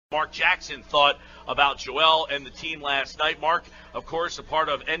Marc Jackson thought about Joel and the team last night. Marc, of course, a part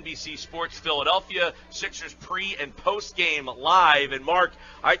of NBC Sports Philadelphia, Sixers pre- and post-game live. And, Marc,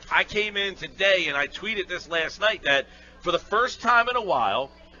 I came in today and I tweeted this last night that for the first time in a while,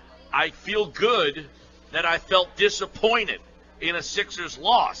 I feel good that I felt disappointed in a Sixers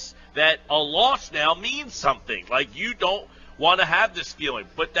loss, that a loss now means something. Like, you don't want to have this feeling.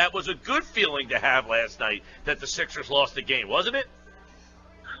 But that was a good feeling to have last night that the Sixers lost the game, wasn't it?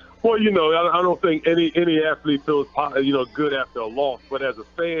 Well, I don't think any athlete feels, good after a loss. But as a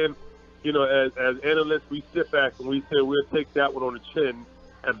fan, as analysts, we sit back and we say we'll take that one on the chin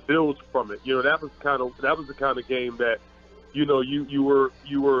and build from it. That was the kind of game that, you were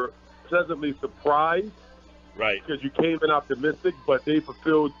pleasantly surprised, right? Because you came in optimistic, but they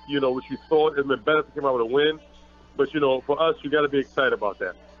fulfilled, what you thought. It'd been better if they came out with a win. But for us, you got to be excited about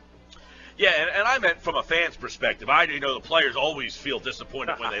that. Yeah, and I meant from a fan's perspective. I do know the players always feel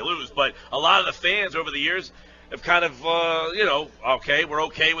disappointed when they lose, but a lot of the fans over the years have kind of, okay, we're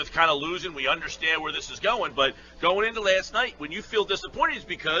okay with kind of losing. We understand where this is going, but going into last night, when you feel disappointed, is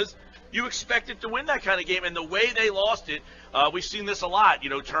because you expected to win that kind of game, and the way they lost it, we've seen this a lot,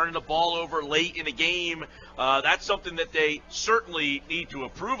 turning the ball over late in a game. That's something that they certainly need to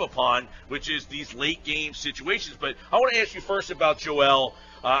improve upon, which is these late game situations. But I want to ask you first about Joel.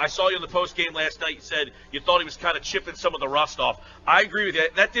 I saw you in the post game last night. You said you thought he was kind of chipping some of the rust off. I agree with you.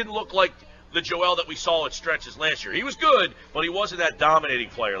 That didn't look like the Joel that we saw at stretches last year. He was good, but he wasn't that dominating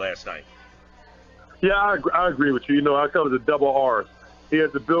player last night. Yeah, I agree with you. I call it a double R. He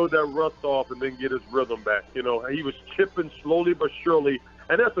had to build that rust off and then get his rhythm back. He was chipping slowly but surely,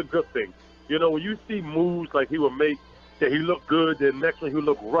 and that's a good thing. When you see moves like he would make that he looked good, then next one he would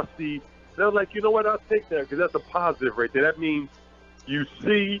look rusty. They're like, you know what, I'll take that because that's a positive right there. That means you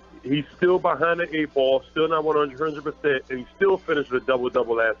see he's still behind the eight ball, still not 100%, and he still finished with a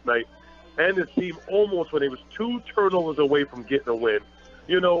double-double last night. And his team almost, when he was 2 turnovers away from getting a win,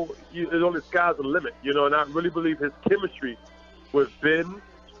 it's on the sky's the limit, and I really believe his chemistry with Ben,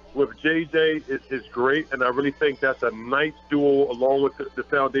 with JJ is great, and I really think that's a nice duo along with the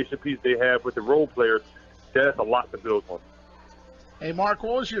foundation piece they have with the role players. That's a lot to build on. Hey, Marc,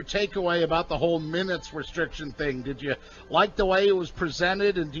 what was your takeaway about the whole minutes restriction thing? Did you like the way it was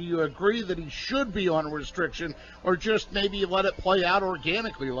presented, and do you agree that he should be on a restriction, or just maybe let it play out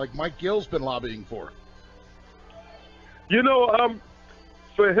organically like Mike Gill's been lobbying for?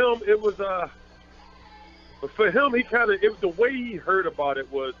 For him, it was for him, the way he heard about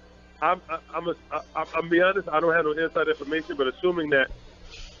it was, I'm be honest, I don't have no inside information, but assuming that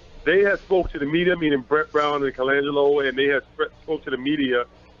they had spoke to the media, meaning Brett Brown and Colangelo, and they had spoke to the media,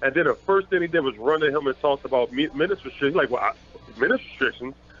 and then the first thing he did was run to him and talk about minutes restrictions. Like, well, minutes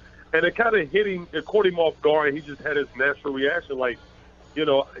restrictions? And it kind of it caught him off guard, and he just had his natural reaction, like,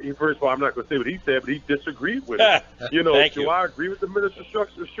 first of all, I'm not going to say what he said, but he disagreed with it. Do I agree with the minutes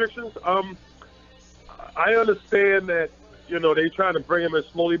restrictions? I understand that, they trying to bring him in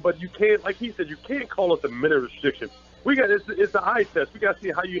slowly, but you can't, like he said, you can't call it a minute restriction. It's an eye test. We got to see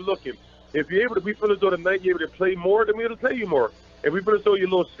how you're looking. If you're able to, we feel as though tonight you're able to play more, then we're able to play you more. If we feel as though you're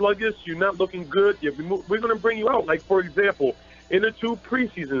a little sluggish, you're not looking good, we're going to bring you out. Like, for example, in the 2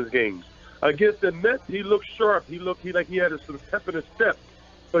 preseason games against the Nets, he looked sharp. He looked like he had some pep in his step.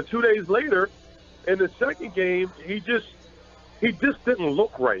 But 2 days later, in the second game, he just didn't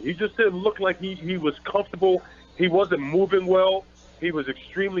look right. He just didn't look like he was comfortable. He wasn't moving well. He was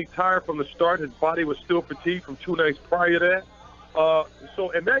extremely tired from the start. His body was still fatigued from 2 nights prior to that.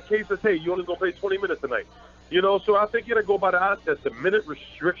 So in that case, it's, hey, you only going to play 20 minutes tonight. So I think you got to go by the eye test. The minute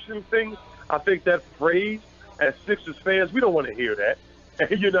restriction thing, I think that phrase, as Sixers fans, we don't want to hear that.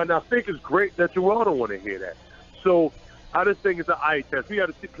 And, and I think it's great that you all don't want to hear that. So I just think it's an eye test. We got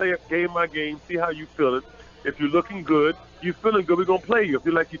to play it game by game, see how you feel it. If you're looking good, you're feeling good, we're going to play you. If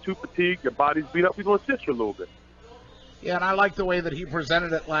you like you're too fatigued, your body's beat up, we're going to sit you a little bit. Yeah, and I like the way that he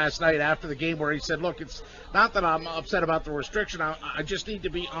presented it last night after the game where he said, look, it's not that I'm upset about the restriction. I just need to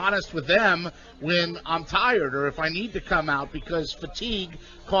be honest with them when I'm tired or if I need to come out because fatigue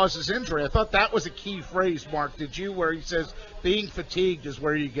causes injury. I thought that was a key phrase, Marc. Did you, where he says being fatigued is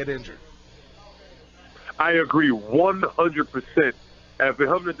where you get injured? I agree 100%. And for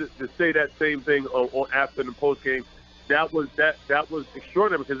him to say that same thing on after the post game, that was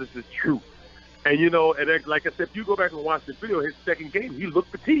extraordinary because it's the truth. And and like I said, if you go back and watch the video, his second game, he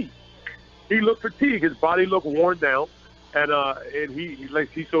looked fatigued. His body looked worn down, and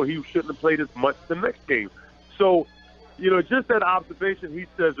so he shouldn't have played as much the next game. So, just that observation, he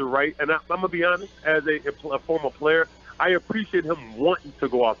says it right. And I'm gonna be honest, as a former player, I appreciate him wanting to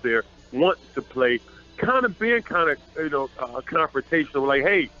go out there, wanting to play, kind of being confrontational, like,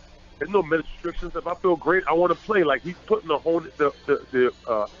 hey, There's no restrictions. If I feel great, I want to play. Like he's putting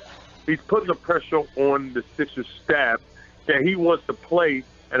he's putting the pressure on the Sixers staff that he wants to play.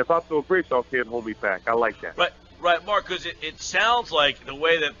 And if I feel great, y'all can't hold me back. I like that. Right, Mark, because it sounds like the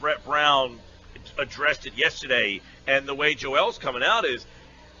way that Brett Brown addressed it yesterday and the way Joel's coming out is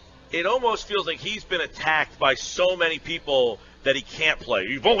it almost feels like he's been attacked by so many people that he can't play.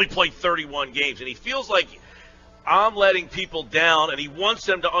 You've only played 31 games, and he feels like I'm letting people down, and he wants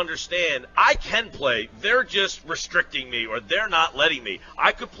them to understand I can play. They're just restricting me, or they're not letting me.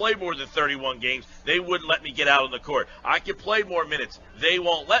 I could play more than 31 games. They wouldn't let me get out on the court. I could play more minutes. They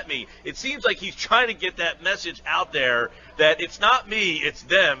won't let me. It seems like he's trying to get that message out there that it's not me, it's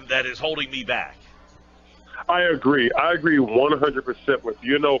them that is holding me back. I agree. I agree 100% with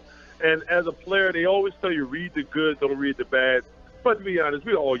you. You know, and as a player, they always tell you read the good, don't read the bad. But to be honest,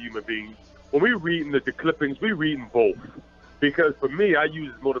 we're all human beings. When we reading the clippings, we reading both. Because for me, I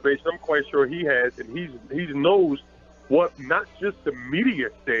use his motivation. I'm quite sure he has, and he knows what not just the media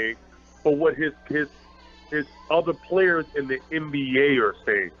is saying, but what his other players in the NBA are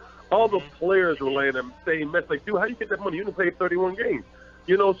saying. Other players are laying them saying, "Mess like, dude, how you get that money? You didn't play 31 games."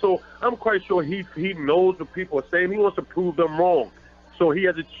 You know, so I'm quite sure he knows what people are saying. He wants to prove them wrong. So he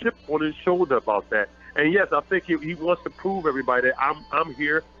has a chip on his shoulder about that. And yes, I think he wants to prove everybody that I'm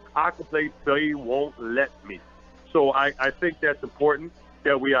here. I can play, they won't let me. So I think that's important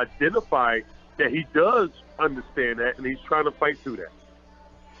that we identify that he does understand that, and he's trying to fight through that.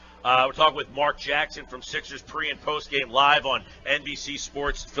 We're talking with Marc Jackson from Sixers pre- and post-game live on NBC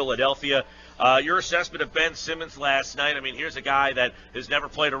Sports Philadelphia. Your assessment of Ben Simmons last night, I mean, here's a guy that has never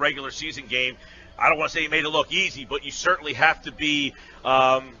played a regular season game. I don't want to say he made it look easy, but you certainly have to be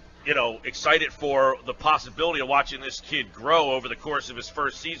excited for the possibility of watching this kid grow over the course of his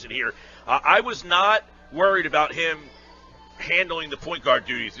first season here. I was not worried about him handling the point guard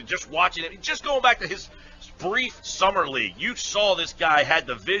duties and just watching it. Just going back to his brief summer league, you saw this guy had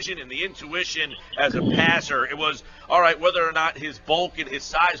the vision and the intuition as a passer. It was, all right, whether or not his bulk and his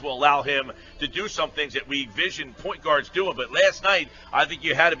size will allow him to do some things that we vision point guards doing. But last night, I think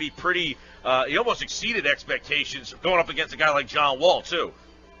you had to be pretty he almost exceeded expectations going up against a guy like John Wall, too.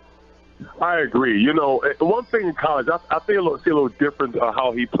 I agree. You know, one thing in college, I see a little different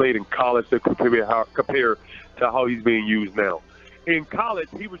how he played in college compared to how he's being used now. In college,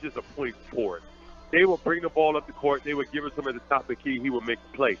 he was just a point forward. They would bring the ball up the court. They would give it to him at the top of the key. He would make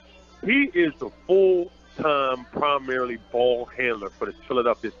the play. He is the full-time, primarily ball handler for the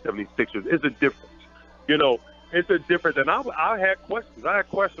Philadelphia 76ers. It's a difference. You know, it's a difference. And I had questions.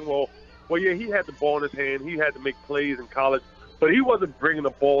 Well, yeah, he had the ball in his hand. He had to make plays in college. But he wasn't bringing the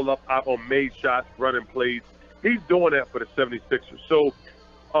ball up on made shots, running plays. He's doing that for the 76ers. So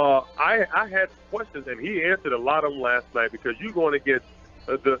I had questions, and he answered a lot of them last night because you're going against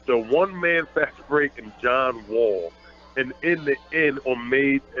the one-man fast break and John Wall, and in the end on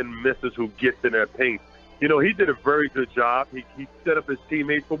made and misses who gets in their paint. You know, he did a very good job. He set up his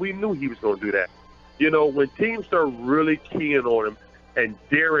teammates, but we knew he was going to do that. You know, when teams start really keying on him and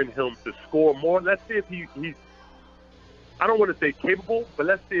daring him to score more, let's see if he's I don't want to say capable, but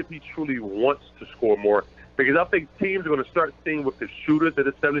let's see if he truly wants to score more. Because I think teams are going to start seeing what the shooters that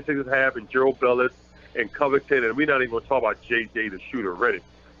the 76ers have and Gerald Bellis and Covington, and we're not even going to talk about J.J. the shooter already.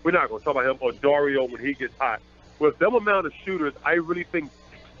 We're not going to talk about him or Dario when he gets hot. With them amount of shooters, I really think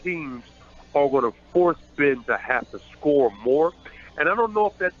teams are going to force Ben to have to score more. And I don't know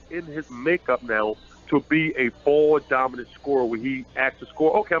if that's in his makeup now to be a ball-dominant scorer where he acts to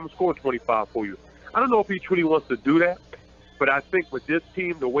score. Okay, I'm going to score 25 for you. I don't know if he truly wants to do that. But I think with this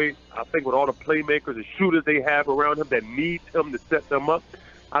team, with all the playmakers and shooters they have around him that need him to set them up,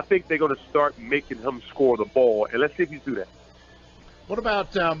 I think they're going to start making him score the ball. And let's see if he do that. What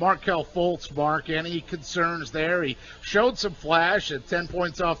about Markelle Fultz, Mark? Any concerns there? He showed some flash at 10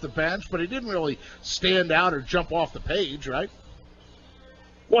 points off the bench, but he didn't really stand out or jump off the page, right?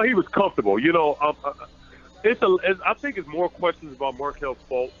 Well, he was comfortable. You know, I think it's more questions about Markelle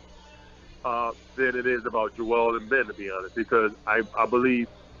Fultz than it is about Joel Embiid, to be honest, because I believe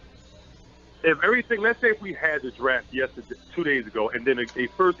if everything, let's say if we had the draft 2 days ago, and then a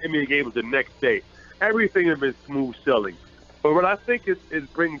first NBA game was the next day, everything had been smooth sailing. But what I think is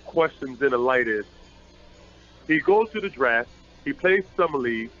bringing questions in the light is he goes to the draft, he plays summer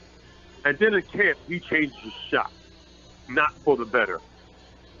league, and then in camp he changes his shot, not for the better.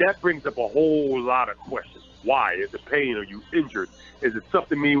 That brings up a whole lot of questions. Why? Is it pain? Are you injured? Is it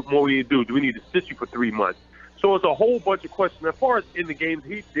something more we need to do? Do we need to sit you for 3 months? So it's a whole bunch of questions. As far as in the games,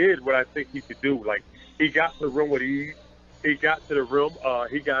 he did what I think he could do. Like, he got to the rim with ease. He got to the rim.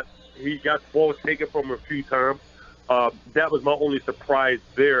 He got balls taken from him a few times. That was my only surprise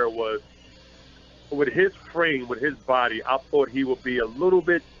there was with his frame, with his body, I thought he would be a little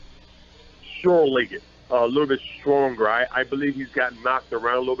bit short-legged, a little bit stronger. I believe he's gotten knocked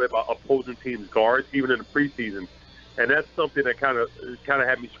around a little bit by opposing teams' guards, even in the preseason. And that's something that kind of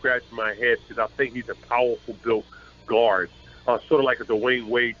had me scratching my head because I think he's a powerful built guard, sort of like a Dwayne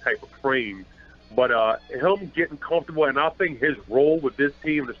Wade type of frame. But him getting comfortable, and I think his role with this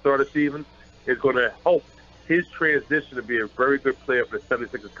team to start the season is going to help his transition to be a very good player for the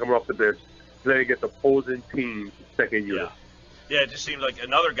 76ers coming off the bench, playing against opposing teams second unit. Yeah, it just seemed like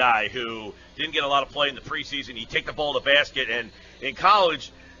another guy who didn't get a lot of play in the preseason. He'd take the ball to the basket, and in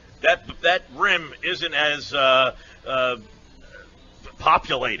college, that rim isn't as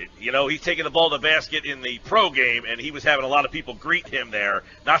populated. You know, he's taking the ball to the basket in the pro game, and he was having a lot of people greet him there.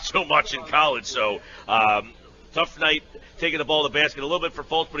 Not so much in college. So tough night taking the ball to the basket a little bit for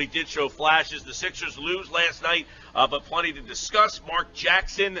Fultz, but he did show flashes. The Sixers lose last night, but plenty to discuss. Marc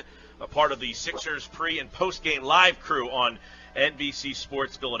Jackson, a part of the Sixers pre- and post-game live crew on NBC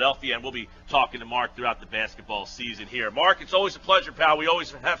Sports Philadelphia, and we'll be talking to Mark throughout the basketball season here. Mark, it's always a pleasure, pal. We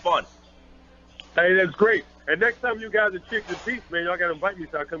always have fun. Hey, that's great. And next time you guys are Chicks and Peace, man, y'all got to invite me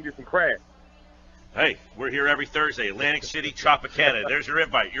so I come get some crab. Hey, we're here every Thursday, Atlantic City, Tropicana. There's your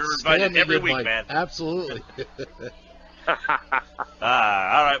invite. You're invited every week, man. Absolutely. All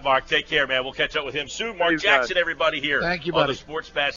right, Mark, take care, man. We'll catch up with him soon. Marc Jackson, everybody here. Thank you, on buddy. the Sports Bash.